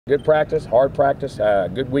Good practice, hard practice,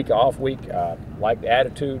 good week, off week. Like the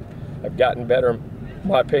attitude, have gotten better, in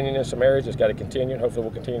my opinion, in some areas. It's got to continue. Hopefully,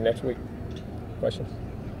 we'll continue next week. Questions?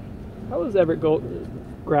 How was Everett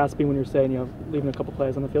grasping when you're saying, leaving a couple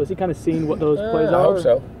plays on the field? Is he kind of seeing what those plays are? I hope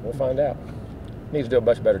so. We'll find out. Needs to do a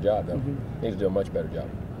much better job, though. Needs to do a much better job.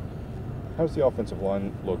 How's the offensive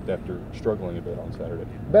line looked after struggling a bit on Saturday?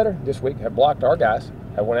 Better this week. Have blocked our guys.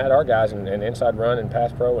 Have went at our guys and inside run and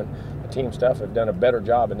pass pro and the team stuff. Have done a better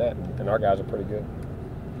job in that, and our guys are pretty good.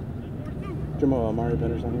 Jimbo, Mario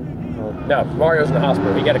Bender's on here? No, Mario's in the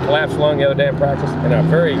hospital. He got a collapsed lung the other day in practice, and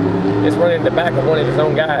it's running in the back of one of his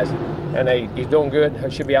own guys. And he's doing good. He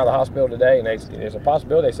should be out of the hospital today, and there's a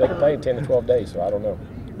possibility they say he can play in 10 to 12 days, so I don't know.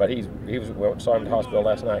 But we saw him in the hospital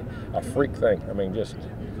last night. A freak thing. Just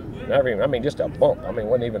a bump.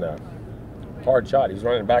 Wasn't even a hard shot. He was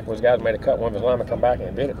running back with his guys, made a cut. One of his linemen come back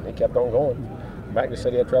and did it. And he kept on going. Back just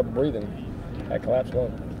said he had trouble breathing. Had collapsed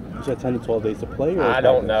lung. Is that 10 to 12 days to play? Or I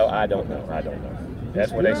don't know.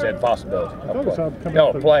 That's what they said. Possibility.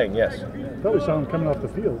 Playing. Yes. I thought we saw him coming off the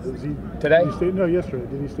field. Was he today? No, yesterday.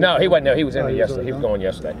 Did he stay? No, he wasn't. No, he was in there yesterday. He was going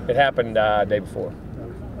yesterday. It happened day before.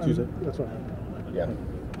 Tuesday. That's what happened. Yeah.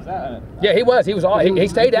 Yeah, he was. He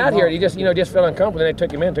stayed out here. He just felt uncomfortable. Then they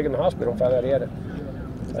took him to the hospital and found out he had it.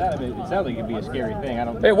 It sounds like it'd be a scary thing.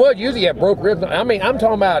 It would. Usually have broke ribs. I'm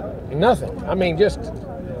talking about nothing.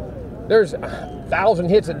 There's 1,000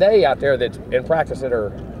 hits a day out there that's in practice that are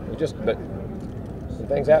but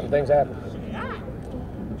things happen.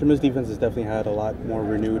 Jimbo's defense has definitely had a lot more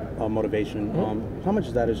renewed motivation. How much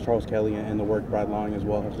of that is Charles Kelly and the work Brad Long as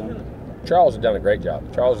well has done? Charles has done a great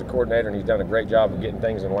job. Charles is a coordinator, and he's done a great job of getting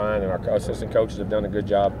things in line, and our assistant coaches have done a good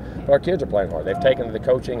job. But our kids are playing hard. They've taken to the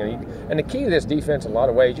coaching, and the key to this defense in a lot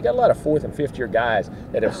of ways, you got a lot of 4th and 5th year guys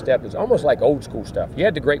that have stepped. It's almost like old school stuff. You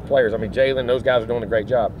had the great players. Jalen, those guys are doing a great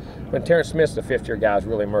job. But Terrence Smith's the 5th year guy is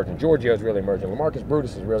really emerging. Giorgio's really emerging. LaMarcus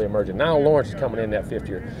Brutus is really emerging. Now Lawrence is coming in that 5th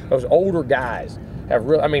year. Those older guys have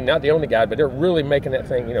really, not the only guy, but they're really making that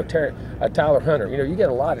thing, Tyler Hunter. You get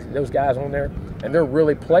a lot of those guys on there, and they're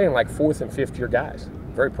really playing like 4th and 5th year guys.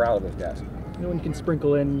 Very proud of those guys. When you can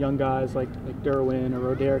sprinkle in young guys like Derwin or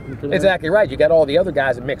Roderick. Exactly right. You got all the other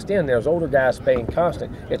guys that mixed in. There's older guys staying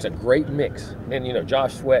constant. It's a great mix. And then,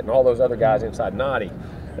 Josh Sweat and all those other guys inside Noddy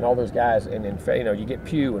and all those guys. And then, you get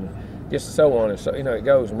Pugh and just so on and so, it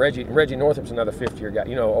goes. And Reggie Northrop's another 5th year guy,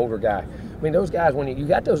 older guy. Those guys, when you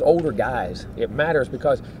got those older guys, it matters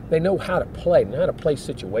because they know how to play. They know how to play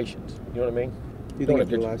situations. You know what I mean? Do you think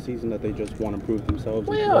after last season that they just want to prove themselves?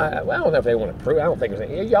 Well, I don't know if they want to prove. I don't think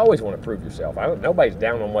you always want to prove yourself. Nobody's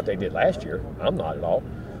down on what they did last year. I'm not at all.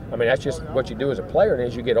 That's just what you do as a player, and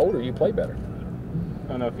as you get older, you play better. I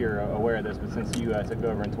don't know if you're aware of this, but since you took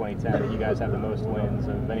over in 2010, you guys have the most wins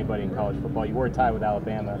of anybody in college football. You were tied with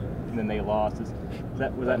Alabama, and then they lost.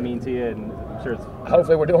 What does that mean to you? And I'm sure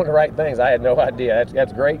hopefully we're doing the right things. I had no idea.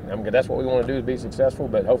 That's great. That's what we want to do is be successful.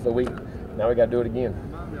 But hopefully now we got to do it again.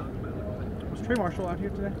 Was Trey Marshall out here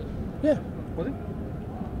today? Yeah. Was he?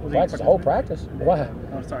 Practice, the whole practice. Why?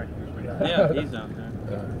 Oh, sorry. Yeah, he's out there.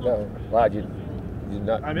 No. Why did you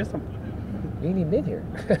not? I missed him. He ain't even been here.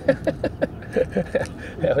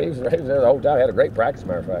 He was there the whole time. He had a great practice,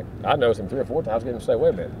 matter of fact. I noticed him 3 or 4 times. Getting him to say, "Wait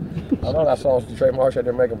a minute." I thought I saw Trey Marshall out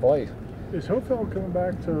there making plays. Is Hofeld coming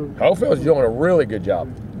back to? Hofield's doing a really good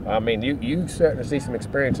job. You starting to see some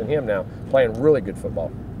experience in him now, playing really good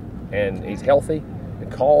football, and he's healthy,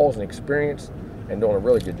 and calls and experienced, and doing a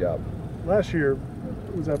really good job. Last year,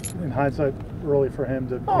 was that in hindsight early for him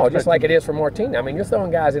to? Oh, just like it is for Martin. You're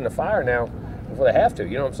throwing guys in the fire now before they have to.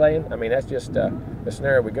 You know what I'm saying? That's just the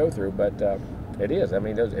scenario we go through. But it is.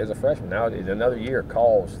 As a freshman, now it's another year,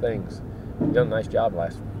 calls, things. He's done a nice job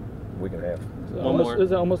last week and a half.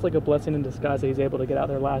 Is it almost like a blessing in disguise that he's able to get out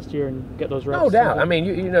there last year and get those reps? No doubt.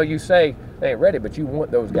 You say they ain't ready, but you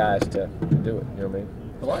want those guys to do it. You know what I mean?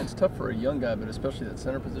 The line's tough for a young guy, but especially that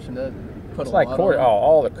center position, that put it's a lot on.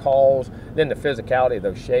 All the calls, then the physicality of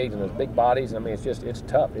those shades and those big bodies. It's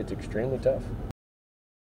tough. It's extremely tough.